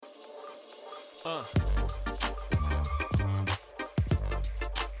Uh,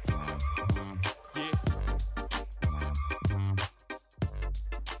 yeah,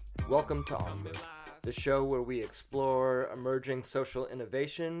 Welcome to coming Onward, live. the show where we explore emerging social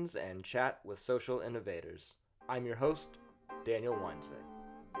innovations and chat with social innovators. I'm your host, Daniel Weinsvig.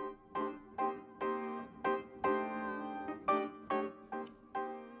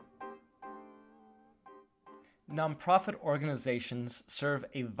 Nonprofit organizations serve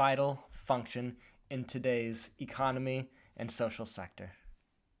a vital function in today's economy and social sector.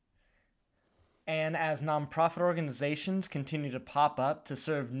 And as nonprofit organizations continue to pop up to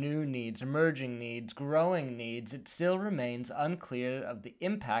serve new needs, emerging needs, growing needs, it still remains unclear of the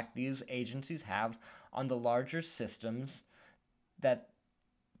impact these agencies have on the larger systems that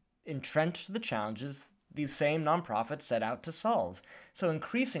entrench the challenges these same nonprofits set out to solve. So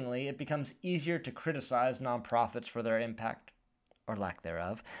increasingly, it becomes easier to criticize nonprofits for their impact, or lack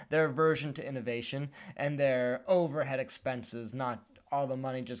thereof, their aversion to innovation, and their overhead expenses, not all the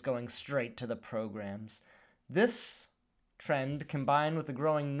money just going straight to the programs. This trend, combined with the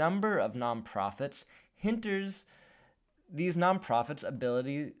growing number of nonprofits, hinders these nonprofits'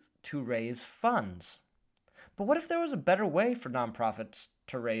 ability to raise funds. But what if there was a better way for nonprofits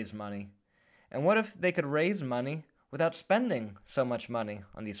to raise money? And what if they could raise money without spending so much money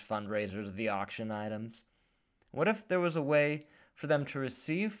on these fundraisers, the auction items? What if there was a way for them to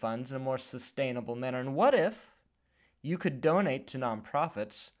receive funds in a more sustainable manner? And what if you could donate to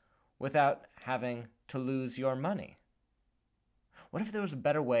nonprofits without having to lose your money? What if there was a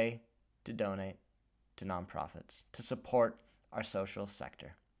better way to donate to nonprofits to support our social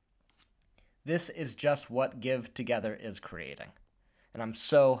sector? This is just what Give Together is creating. And I'm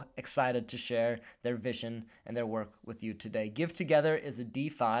so excited to share their vision and their work with you today. Give Together is a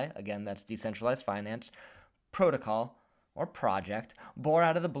DeFi, again, that's decentralized finance, protocol or project born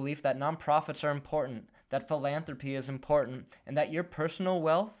out of the belief that nonprofits are important, that philanthropy is important, and that your personal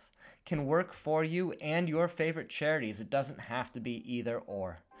wealth can work for you and your favorite charities. It doesn't have to be either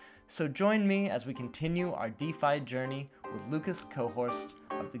or. So join me as we continue our DeFi journey with Lucas Kohorst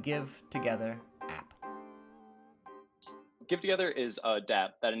of the Give Together app. Give Together is a DApp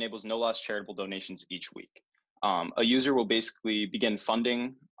that enables no-loss charitable donations each week. A user will basically begin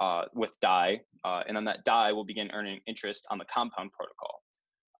funding with DAI, and then that DAI will begin earning interest on the Compound protocol.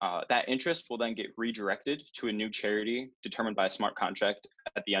 That interest will then get redirected to a new charity determined by a smart contract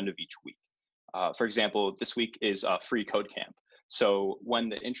at the end of each week. For example, this week is Free Code Camp. So when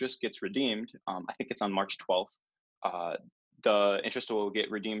the interest gets redeemed, I think it's on March 12th, the interest will get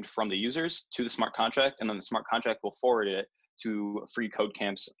redeemed from the users to the smart contract, and then the smart contract will forward it to Free Code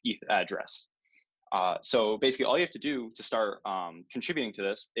Camp's ETH address. So basically, all you have to do to start contributing to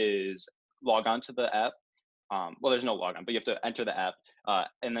this is log on to the app. Well, there's no login, but you have to enter the app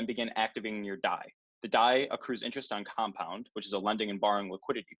and then begin activating your DAI. The DAI accrues interest on Compound, which is a lending and borrowing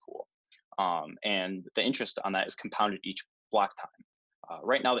liquidity pool. And the interest on that is compounded each block time.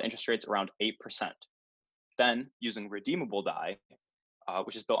 Right now, the interest rate's around 8%. Then, using redeemable DAI,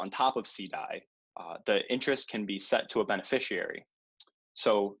 which is built on top of CDAI, the interest can be set to a beneficiary.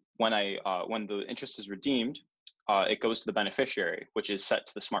 So when the interest is redeemed, it goes to the beneficiary, which is set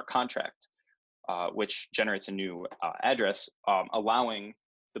to the smart contract, which generates a new address, allowing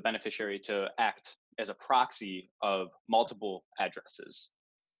the beneficiary to act as a proxy of multiple addresses.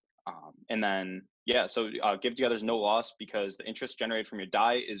 And then, yeah, so Give Together is no loss because the interest generated from your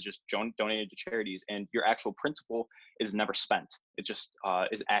DAI is just donated to charities, and your actual principal is never spent. It just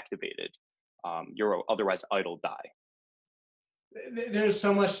is activated. Your otherwise idle DAI. There's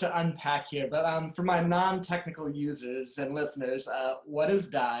so much to unpack here, but for my non-technical users and listeners, what is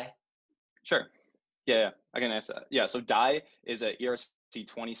DAI? Sure. Yeah, I can answer that. Yeah, so DAI is a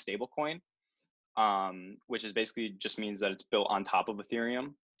ERC20 stablecoin, which is basically just means that it's built on top of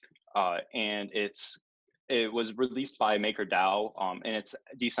Ethereum. And it was released by MakerDAO, and it's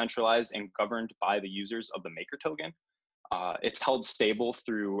decentralized and governed by the users of the Maker token. It's held stable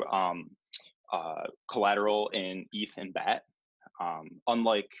through collateral in ETH and BAT,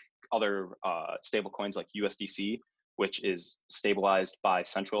 unlike other stable coins like USDC, which is stabilized by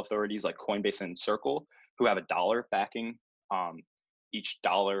central authorities like Coinbase and Circle, who have a dollar backing each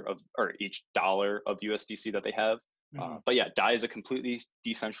dollar of USDC that they have. But yeah, DAI is a completely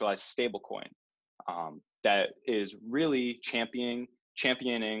decentralized stablecoin that is really championing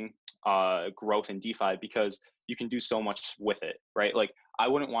growth in DeFi because you can do so much with it, right? Like I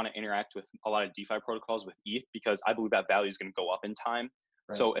wouldn't want to interact with a lot of DeFi protocols with ETH because I believe that value is going to go up in time.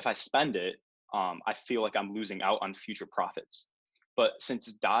 Right. So if I spend it, I feel like I'm losing out on future profits. But since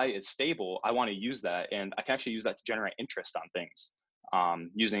DAI is stable, I want to use that, and I can actually use that to generate interest on things.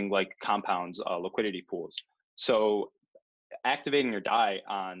 using like compounds, liquidity pools. So activating your DAI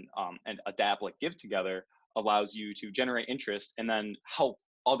on and a dApp like Give Together allows you to generate interest and then help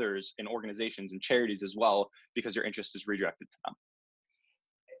others in organizations and charities as well, because your interest is redirected to them.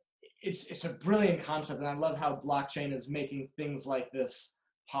 It's a brilliant concept, and I love how blockchain is making things like this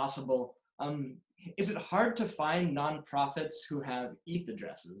possible. Is it hard to find nonprofits who have ETH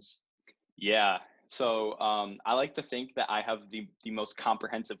addresses? Yeah. So I like to think that I have the most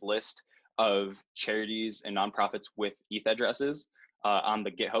comprehensive list of charities and nonprofits with ETH addresses on the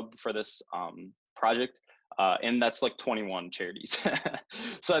GitHub for this project. And that's like 21 charities.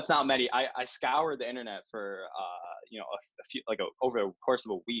 So it's not many. I scoured the internet for, a few, over the course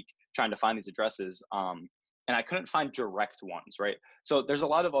of a week trying to find these addresses. And I couldn't find direct ones, right? So there's a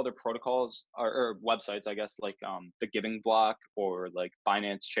lot of other protocols or websites, I guess, like the Giving Block or like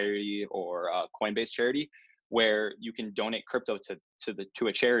Binance Charity or Coinbase Charity, where you can donate crypto to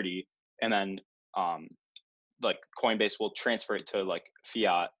a charity, and then like Coinbase will transfer it to like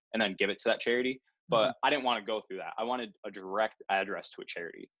fiat and then give it to that charity. But I didn't want to go through that. I wanted a direct address to a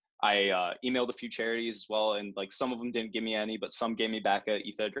charity. I emailed a few charities as well, and like some of them didn't give me any, but some gave me back a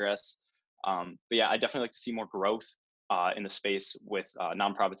ETH address. But yeah, I definitely like to see more growth in the space with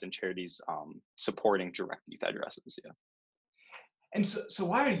nonprofits and charities supporting direct ETH addresses. Yeah. And so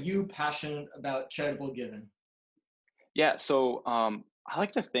why are you passionate about charitable giving? Yeah. So I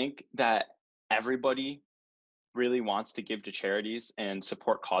like to think that everybody really wants to give to charities and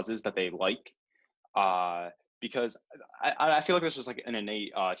support causes that they like. Because I feel like this is like an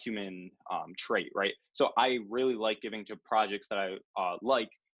innate human trait, right? So I really like giving to projects that I like,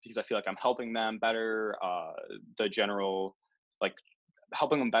 because I feel like I'm helping them better, the general, like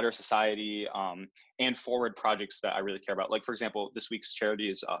helping them better society, and forward projects that I really care about. Like for example, this week's charity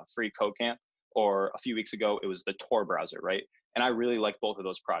is Free Code Camp, or a few weeks ago it was the Tor browser, right? And I really like both of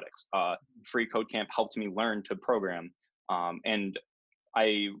those products. Free Code Camp helped me learn to program, and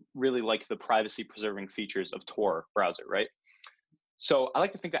I really like the privacy preserving features of Tor browser, right? So I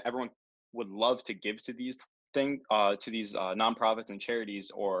like to think that everyone would love to give to these nonprofits and charities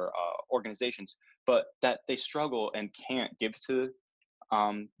or organizations, but that they struggle and can't give to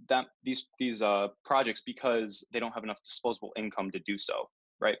these projects because they don't have enough disposable income to do so,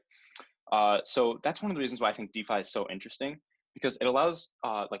 right? So that's one of the reasons why I think DeFi is so interesting, because it allows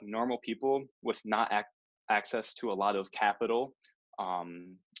like normal people with not access to a lot of capital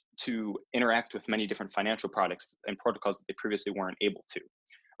to interact with many different financial products and protocols that they previously weren't able to,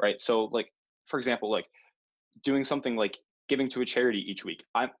 right? So like, for example, like doing something like giving to a charity each week.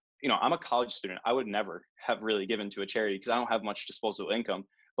 I'm a college student. I would never have really given to a charity because I don't have much disposable income.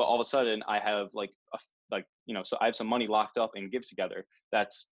 But all of a sudden, I have so I have some money locked up in Give Together.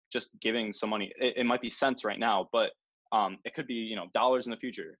 That's just giving some money. It might be cents right now, but it could be dollars in the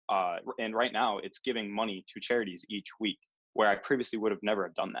future. And right now, it's giving money to charities each week, where I previously would have never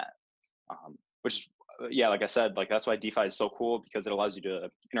have done that. Which is, yeah, like I said, like that's why DeFi is so cool, because it allows you to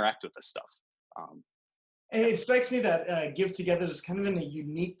interact with this stuff. And it strikes me that Give Together is kind of in a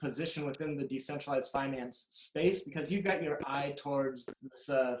unique position within the decentralized finance space, because you've got your eye towards this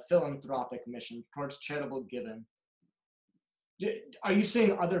philanthropic mission, towards charitable giving. Are you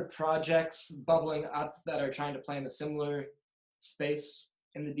seeing other projects bubbling up that are trying to play in a similar space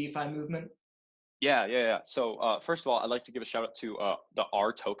in the DeFi movement? Yeah. So first of all, I'd like to give a shout out to the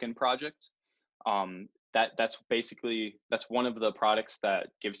R Token project. That's one of the products that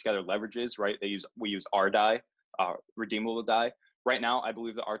Give Together leverages, right? We use R DAI, redeemable DAI. Right now, I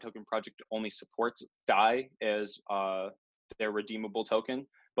believe the R Token project only supports DAI as their redeemable token,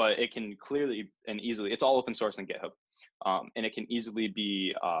 but it can clearly and easily, it's all open source on GitHub, and it can easily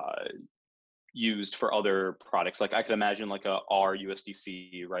be used for other products. Like I could imagine like a R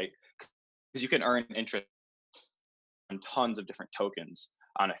USDC, right? Because you can earn interest on tons of different tokens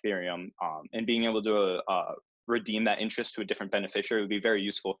on Ethereum, and being able to redeem that interest to a different beneficiary would be very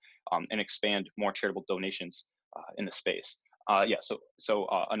useful, and expand more charitable donations in the space. So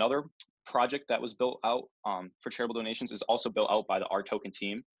another project that was built out for charitable donations is also built out by the R Token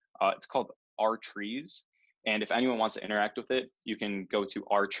team. It's called R Trees. And if anyone wants to interact with it, you can go to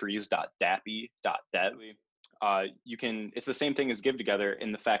rtrees.dappy.dev. It's the same thing as Give Together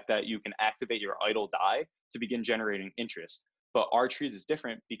in the fact that you can activate your idle DAI to begin generating interest. But R Trees is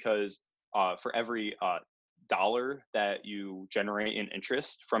different because for every dollar that you generate in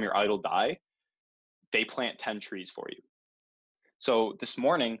interest from your idle DAI, they plant 10 trees for you. So this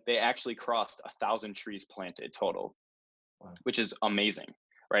morning, they actually crossed 1,000 trees planted total, wow, which is amazing,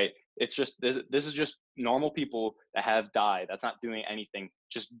 right? It's just, this is just normal people that have DAI, that's not doing anything,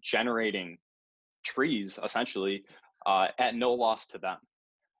 just generating trees essentially, at no loss to them.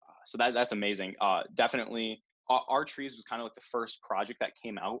 So that's amazing. Definitely, our trees was kind of like the first project that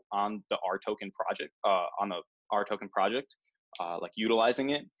came out on the R token project, like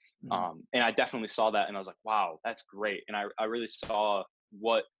utilizing it. And I definitely saw that, and I was like, wow, that's great. And I really saw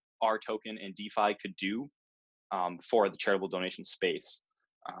what R token and DeFi could do for the charitable donation space.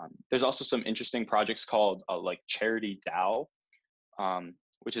 There's also some interesting projects called like Charity DAO,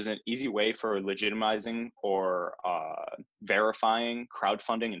 which is an easy way for legitimizing or verifying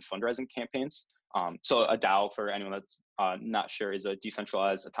crowdfunding and fundraising campaigns. So a DAO, for anyone that's not sure, is a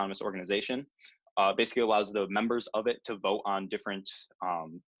decentralized autonomous organization. Basically allows the members of it to vote on different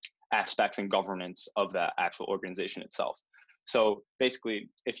aspects and governance of that actual organization itself. So basically,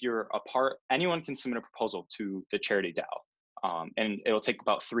 if you're a part, anyone can submit a proposal to the Charity DAO, and it'll take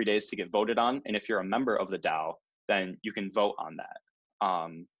about 3 days to get voted on. And if you're a member of the DAO, then you can vote on that.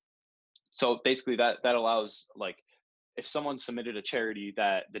 So basically, that allows, like, if someone submitted a charity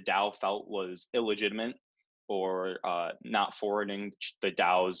that the DAO felt was illegitimate or not forwarding the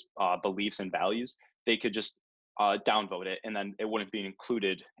DAO's beliefs and values, they could just downvote it, and then it wouldn't be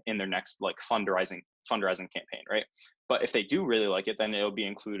included in their next like fundraising campaign, right? But if they do really like it, then it'll be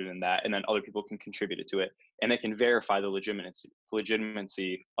included in that, and then other people can contribute it to it, and they can verify the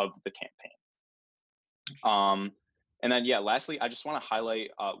legitimacy of the campaign. And then, yeah, lastly, I just want to highlight,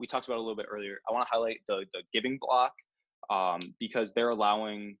 we talked about it a little bit earlier, I want to highlight the Giving Block, because they're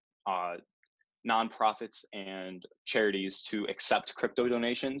allowing nonprofits and charities to accept crypto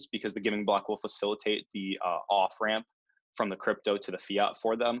donations, because the Giving Block will facilitate the off-ramp from the crypto to the fiat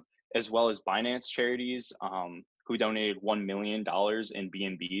for them, as well as Binance charities who donated $1 million in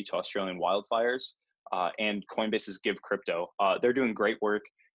BNB to Australian wildfires, and Coinbase's Give Crypto. They're doing great work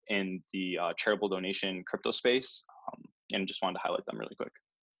in the charitable donation crypto space, and just wanted to highlight them really quick.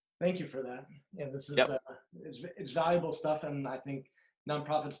 Thank you for that. Yeah, this is Yep. It's valuable stuff, and I think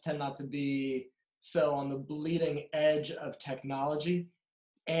nonprofits tend not to be so on the bleeding edge of technology.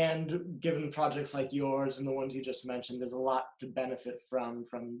 And given projects like yours and the ones you just mentioned, there's a lot to benefit from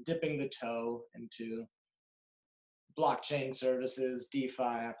dipping the toe into blockchain services, DeFi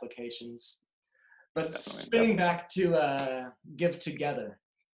applications. But spinning back to Give Together,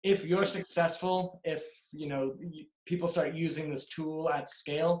 if you're successful, if people start using this tool at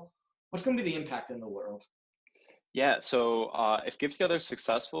scale, what's going to be the impact in the world? Yeah, so if Give Together is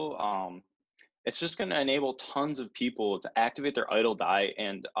successful, it's just going to enable tons of people to activate their idle DAI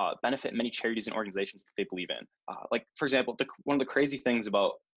and benefit many charities and organizations that they believe in. Like, for example, one of the crazy things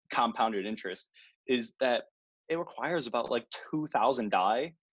about compounded interest is that it requires about like 2,000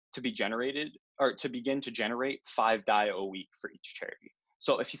 DAI to be generated, or to begin to generate 5 DAI a week for each charity.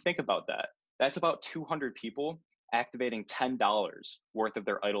 So if you think about that, that's about 200 people activating $10 worth of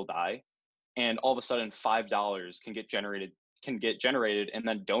their idle DAI, and all of a sudden $5 can get generated and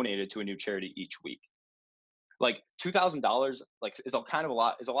then donated to a new charity each week. Like $2,000 like is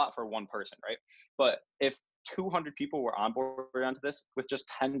a lot for one person, right? But if 200 people were on board onto this with just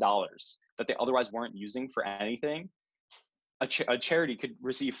 $10 that they otherwise weren't using for anything, a charity could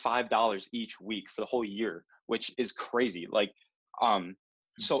receive $5 each week for the whole year, which is crazy. Like,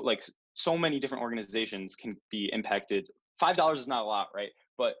 so many different organizations can be impacted. $5 is not a lot, right?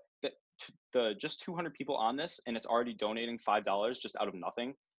 But the just 200 people on this, and it's already donating $5 just out of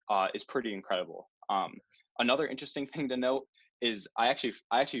nothing, is pretty incredible. Another interesting thing to note is I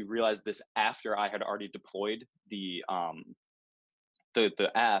actually realized this after I had already deployed the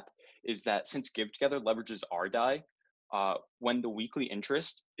app, is that since Give Together leverages RDAI, when the weekly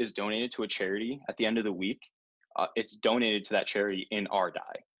interest is donated to a charity at the end of the week, it's donated to that charity in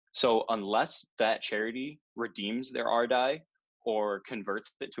RDAI. So unless that charity redeems their RDAI or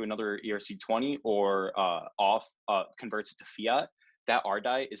converts it to another ERC20 or converts it to fiat, that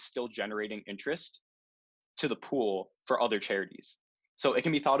RDAI is still generating interest to the pool for other charities. So it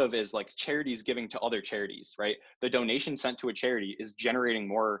can be thought of as like charities giving to other charities, right? The donation sent to a charity is generating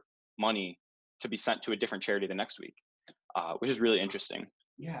more money to be sent to a different charity the next week, which is really interesting.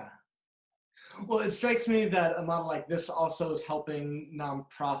 Yeah. Well, it strikes me that a model like this also is helping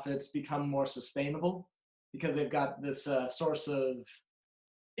nonprofits become more sustainable, because they've got this source of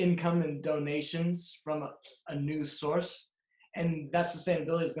income and donations from a new source. And that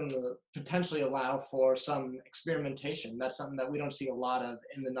sustainability is going to potentially allow for some experimentation. That's something that we don't see a lot of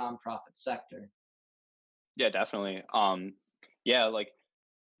in the nonprofit sector. Yeah, definitely. Yeah, like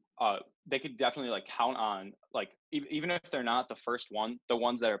they could definitely like count on, like, even if they're not the first one, the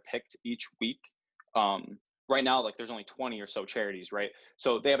ones that are picked each week. Right now, like, there's only 20 or so charities, right?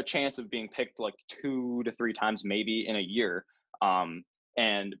 So they have a chance of being picked like 2 to 3 times maybe in a year.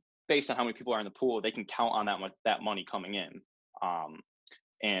 And based on how many people are in the pool, they can count on that money coming in. Um,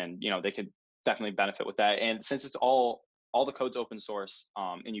 and they could definitely benefit with that. And since it's all the code's open source,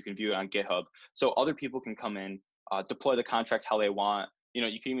 and you can view it on GitHub, so other people can come in, deploy the contract how they want.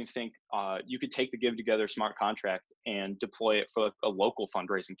 You can even think you could take the Give Together smart contract and deploy it for a local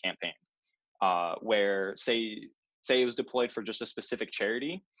fundraising campaign, where say it was deployed for just a specific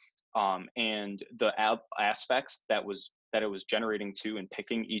charity, and the aspects that it was generating to and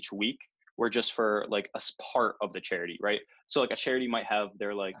picking each week were just for like a part of the charity, right? So like a charity might have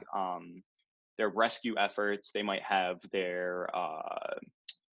their rescue efforts, they might have their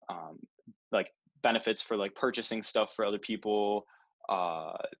um, like benefits for like purchasing stuff for other people.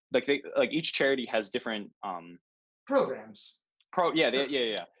 Like each charity has different Programs.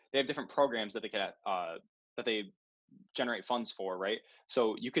 they have different programs that that they generate funds for, right?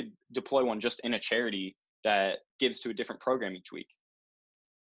 So you could deploy one just in a charity that gives to a different program each week.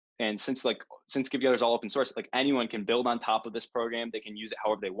 And since Give Together is all open source, like anyone can build on top of this program. They can use it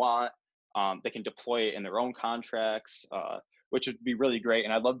however they want. They can deploy it in their own contracts, which would be really great.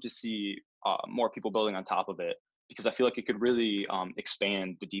 And I'd love to see more people building on top of it, because I feel like it could really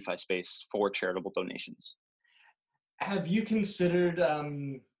expand the DeFi space for charitable donations. Have you considered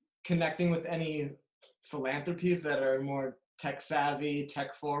connecting with any philanthropies that are more tech savvy,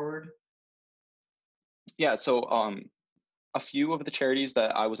 tech forward? Yeah, so a few of the charities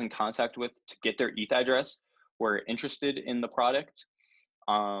that I was in contact with to get their ETH address were interested in the product.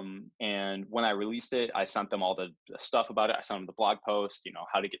 And when I released it, I sent them all the stuff about it. I sent them the blog post,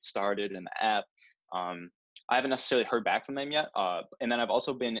 how to get started in the app. I haven't necessarily heard back from them yet. And then I've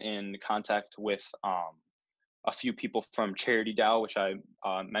also been in contact with a few people from Charity DAO, which I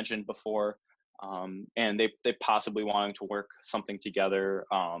mentioned before. And they possibly wanting to work something together.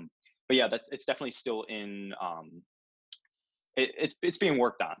 But yeah, it's definitely still in, it's being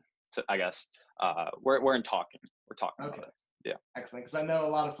worked on, I guess. We're talking Okay. about it. Yeah. Excellent. Because I know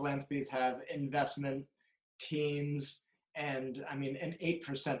a lot of philanthropies have investment teams, and I mean, an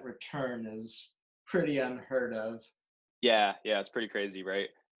 8% return is pretty unheard of. Yeah, it's pretty crazy, right?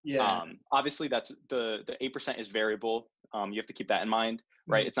 Yeah. Obviously, that's the 8% is variable. You have to keep that in mind,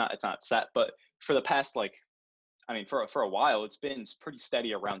 right? Mm-hmm. It's not set, but for the past for a while, it's been pretty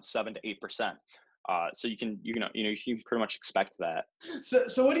steady around 7 to 8%. So you can pretty much expect that.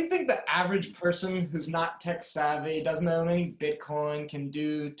 So what do you think the average person who's not tech savvy, doesn't own any Bitcoin, can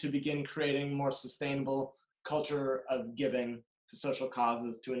do to begin creating more sustainable culture of giving to social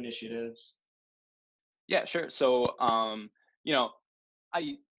causes, to initiatives? Yeah, sure. So, I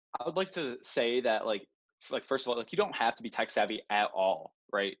would like to say that first of all, like you don't have to be tech savvy at all,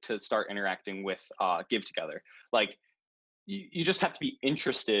 right, to start interacting with Give Together. Like you just have to be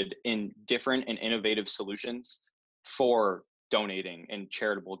interested in different and innovative solutions for donating and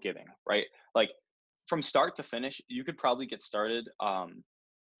charitable giving, right? Like from start to finish, you could probably get started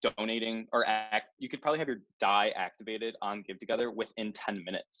donating you could probably have your DAI activated on Give Together within 10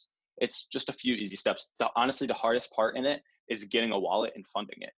 minutes. It's just a few easy steps. Honestly, the hardest part in it is getting a wallet and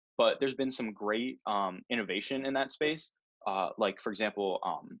funding it. But there's been some great innovation in that space. Like for example,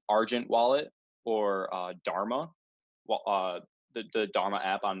 Argent Wallet or Dharma, the Dharma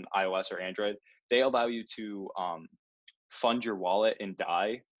app on iOS or Android. They allow you to fund your wallet in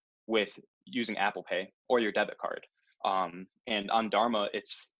DAI with using Apple Pay or your debit card. And on Dharma,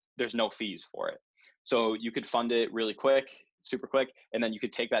 there's no fees for it. So you could fund it really quick, super quick, and then you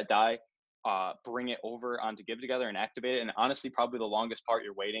could take that DAI, bring it over onto Give Together and activate it. And honestly, probably the longest part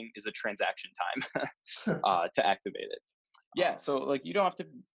you're waiting is the transaction time to activate it. Yeah, so like you don't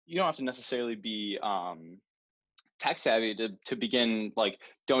have to necessarily be tech savvy to begin like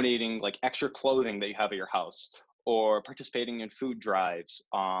donating like extra clothing that you have at your house, or participating in food drives,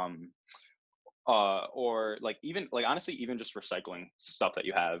 or like even like honestly even just recycling stuff that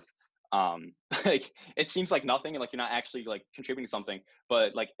you have. Like it seems like nothing, and like you're not actually like contributing something,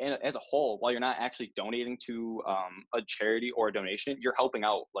 but like as a whole, while you're not actually donating to a charity or a donation, you're helping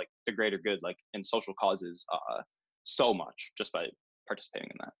out like the greater good, like in social causes, so much just by participating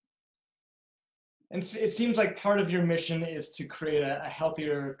in that. And it seems like part of your mission is to create a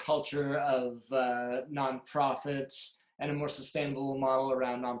healthier culture of nonprofits and a more sustainable model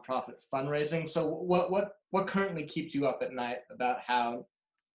around nonprofit fundraising. So what currently keeps you up at night about how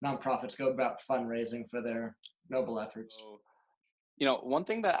nonprofits go about fundraising for their noble efforts? So, one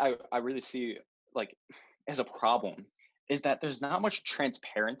thing that I really see like as a problem is that there's not much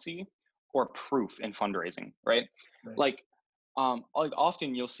transparency or proof in fundraising, right? Right. Like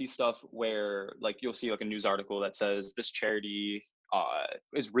often you'll see stuff where like you'll see like a news article that says this charity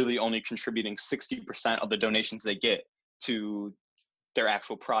is really only contributing 60% of the donations they get to their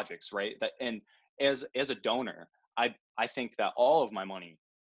actual projects, right? That, and as a donor, I think that all of my money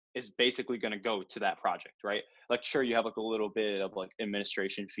is basically going to go to that project, right? Like, sure, you have like a little bit of like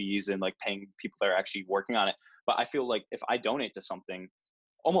administration fees and like paying people that are actually working on it, but I feel like if I donate to something,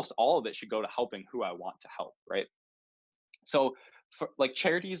 almost all of it should go to helping who I want to help, right? So for like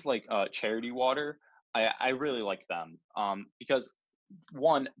charities like Charity Water, I really like them, because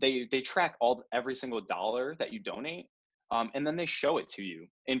one, they track every single dollar that you donate, and then they show it to you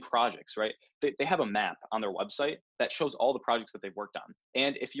in projects, right? They have a map on their website that shows all the projects that they've worked on,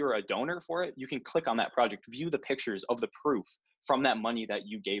 and if you're a donor for it, you can click on that project, view the pictures of the proof from that money that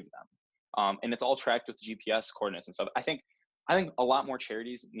you gave them, and it's all tracked with GPS coordinates and stuff. I think a lot more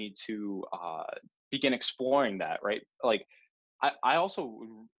charities need to begin exploring that, right? Like, I also,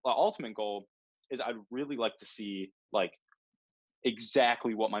 the ultimate goal is I'd really like to see like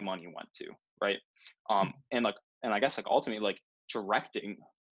exactly what my money went to, right? And I guess like ultimately like directing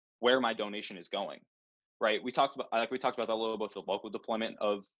where my donation is going, right? We talked about that a little bit with the local deployment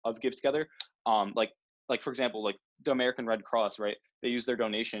of Give Together. Like for example, like the American Red Cross, right? They use their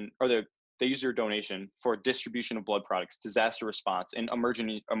donation, or they use their donation for distribution of blood products, disaster response, and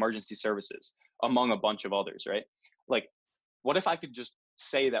emergency services, among a bunch of others, right? Like, what if I could just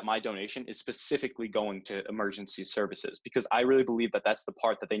say that my donation is specifically going to emergency services, because I really believe that that's the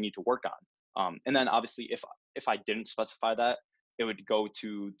part that they need to work on. And then obviously, if I didn't specify that, it would go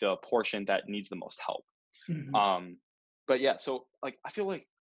to the portion that needs the most help. Mhm. But yeah, so like I feel like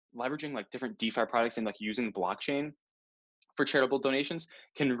leveraging like different DeFi products and like using blockchain for charitable donations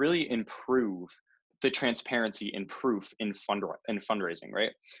can really improve the transparency and proof in fundraising,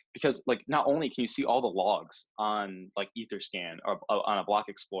 right? Because like not only can you see all the logs on like Etherscan or on a Block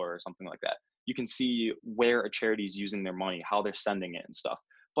Explorer or something like that, you can see where a charity is using their money, how they're sending it and stuff.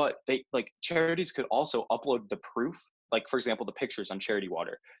 But charities could also upload the proof, like for example, the pictures on Charity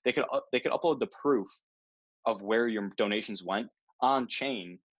Water. They could upload the proof of where your donations went on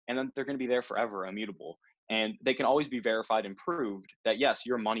chain, and then they're going to be there forever, immutable. And they can always be verified and proved that yes,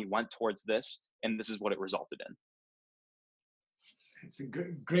 your money went towards this, and this is what it resulted in. It's a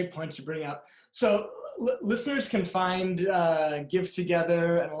great point to bring up. So listeners can find Give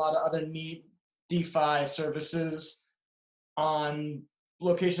Together and a lot of other neat DeFi services on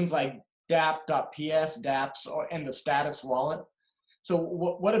locations like dApp.ps, dApps, and the Status wallet. So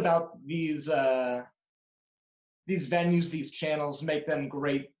what about these venues, these channels, make them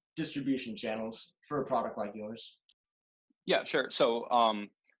great distribution channels for a product like yours? Yeah, sure. So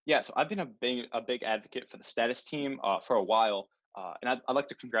so I've been a big advocate for the Status team for a while, and I'd like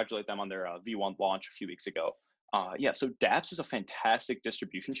to congratulate them on their V1 launch a few weeks ago. So dApps is a fantastic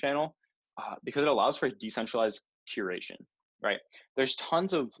distribution channel because it allows for decentralized curation, right? There's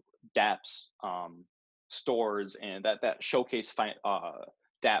tons of dApps stores and that showcase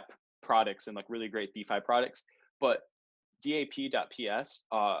dApp products and like really great DeFi products, but dApp.ps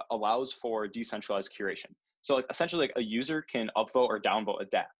allows for decentralized curation. So like essentially like a user can upvote or downvote a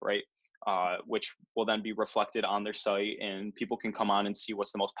dApp, right? Which will then be reflected on their site, and people can come on and see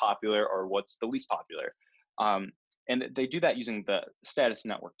what's the most popular or what's the least popular. And they do that using the Status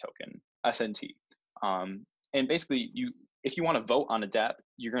Network Token, SNT. And basically, if you want to vote on a dApp,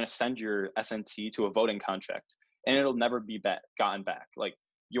 you're going to send your SNT to a voting contract, and it'll never be gotten back. Like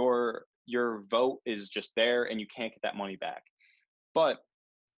your vote is just there, and you can't get that money back. But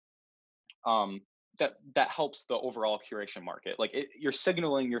that helps the overall curation market. Like you're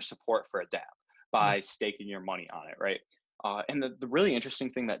signaling your support for a dApp by staking your money on it, right? And the really interesting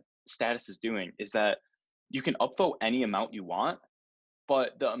thing that Status is doing is that you can upvote any amount you want,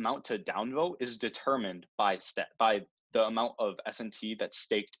 but the amount to downvote is determined by the amount of SNT that's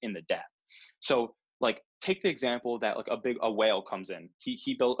staked in the dApp. So like take the example that like a whale comes in.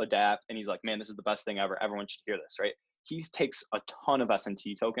 He built a dApp and he's like, man, this is the best thing ever. Everyone should hear this, right? He takes a ton of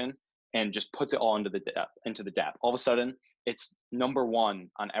SNT token and just puts it all into the dApp. All of a sudden, it's number one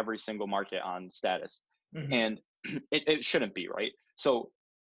on every single market on Status, and it shouldn't be, right? So,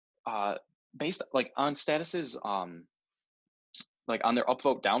 based like on Status's like on their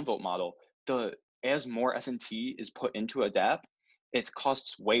upvote downvote model, as more SNT is put into a dApp, it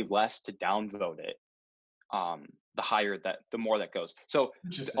costs way less to downvote it. The more that goes. So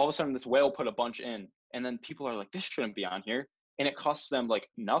all of a sudden, this whale put a bunch in, and then people are like, this shouldn't be on here, and it costs them like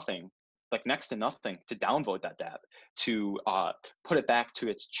nothing, like next to nothing, to downvote that dApp, to put it back to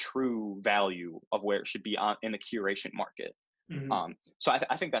its true value of where it should be in the curation market. So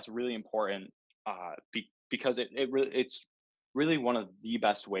I think that's really important because it's really one of the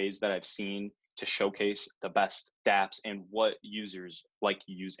best ways that I've seen to showcase the best dApps and what users like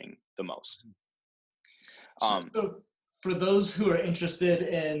using the most. So For those who are interested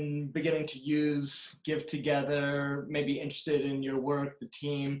in beginning to use Give Together, maybe interested in your work, the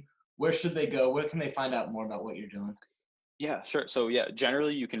team, where should they go? Where can they find out more about what you're doing? Yeah, sure. So yeah,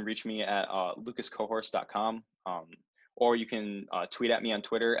 generally you can reach me at lucascohorst.com, or you can tweet at me on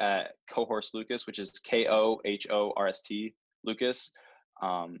Twitter at cohorstlucas, which is Kohorst Lucas.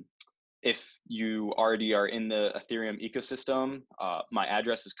 Um, if you already are in the Ethereum ecosystem, my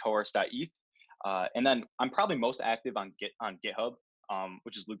address is cohorst.eth. And then I'm probably most active on GitHub,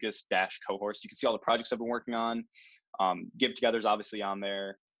 which is Lucas-Cohorst. You can see all the projects I've been working on. Give Together is obviously on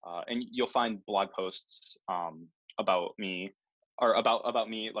there, and you'll find blog posts about me, or about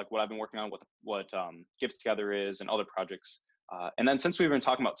me, like what I've been working on, what Give Together is, and other projects. And then since we've been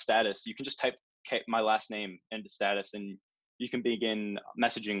talking about status, you can just type my last name into status, and you can begin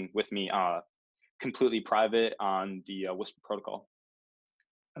messaging with me completely private on the Whisper protocol.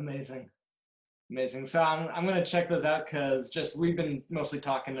 Amazing. So I'm going to check those out, because just we've been mostly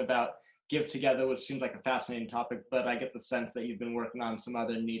talking about Give Together, which seems like a fascinating topic, but I get the sense that you've been working on some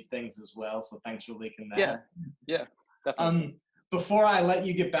other neat things as well. So thanks for leaking that. Yeah, definitely. Before I let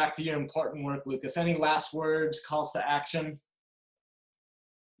you get back to your important work, Lucas, any last words, calls to action?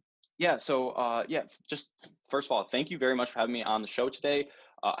 Yeah, so just first of all, thank you very much for having me on the show today.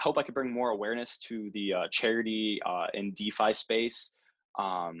 I hope I could bring more awareness to the charity and DeFi space.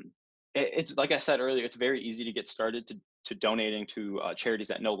 It's like I said earlier, it's very easy to get started to donating to charities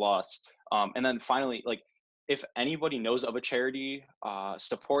at no loss. And then finally, like, if anybody knows of a charity,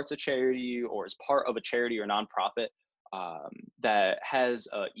 supports a charity, or is part of a charity or nonprofit that has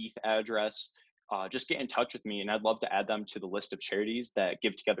a ETH address, just get in touch with me, and I'd love to add them to the list of charities that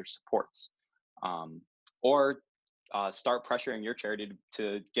Give Together supports. Or start pressuring your charity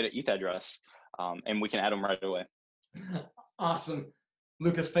to get an ETH address, and we can add them right away. Awesome.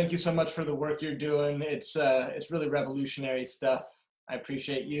 Lucas, thank you so much for the work you're doing. It's really revolutionary stuff. I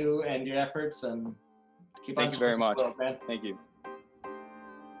appreciate you and your efforts, and keep on. Thank you very much. World, man. Thank you.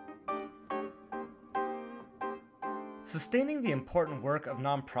 Sustaining the important work of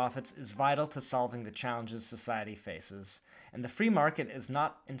nonprofits is vital to solving the challenges society faces, and the free market is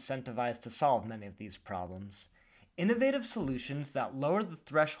not incentivized to solve many of these problems. Innovative solutions that lower the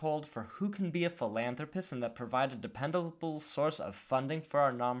threshold for who can be a philanthropist and that provide a dependable source of funding for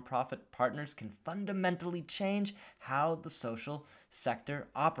our nonprofit partners can fundamentally change how the social sector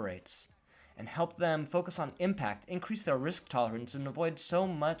operates and help them focus on impact, increase their risk tolerance, and avoid so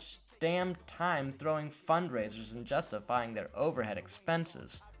much damn time throwing fundraisers and justifying their overhead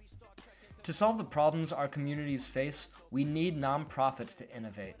expenses. To solve the problems our communities face, we need nonprofits to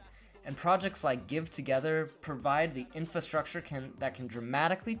innovate. And projects like Give Together provide the infrastructure that can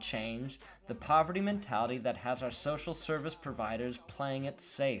dramatically change the poverty mentality that has our social service providers playing it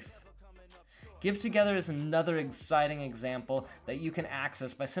safe. Give Together is another exciting example that you can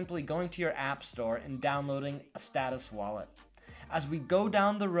access by simply going to your app store and downloading a status wallet. As we go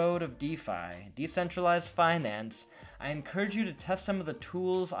down the road of DeFi, decentralized finance, I encourage you to test some of the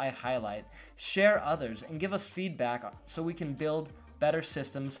tools I highlight, share others, and give us feedback so we can build better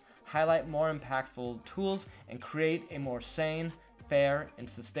systems, highlight more impactful tools, and create a more sane, fair, and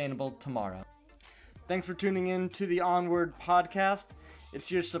sustainable tomorrow. Thanks for tuning in to the Onward podcast. It's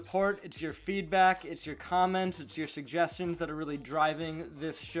your support, it's your feedback, it's your comments, it's your suggestions that are really driving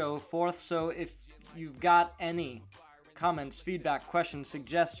this show forth. So if you've got any comments, feedback, questions,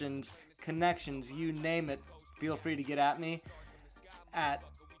 suggestions, connections, you name it, feel free to get at me at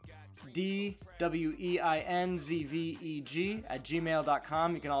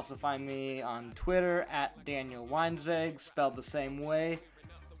dweinzveg@gmail.com. You can also find me on Twitter at Daniel Weinsweg, spelled the same way.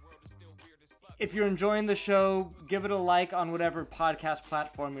 If you're enjoying the show, give it a like on whatever podcast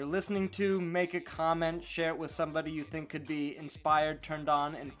platform you're listening to. Make a comment, share it with somebody you think could be inspired, turned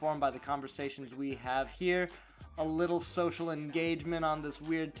on, informed by the conversations we have here. A little social engagement on this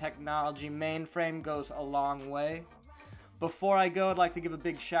weird technology mainframe goes a long way. Before I go, I'd like to give a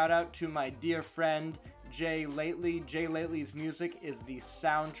big shout out to my dear friend, Jay Lately. Jay Lately's music is the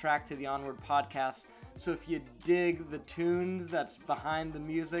soundtrack to the Onward podcast. So if you dig the tunes that's behind the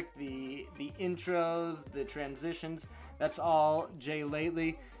music, the intros, the transitions, that's all Jay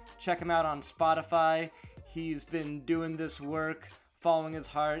Lately. Check him out on Spotify. He's been doing this work, following his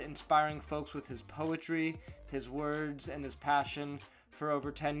heart, inspiring folks with his poetry, his words, and his passion for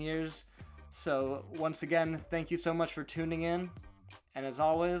over 10 years. So once again, thank you so much for tuning in. And as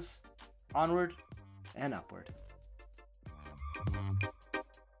always, onward and upward.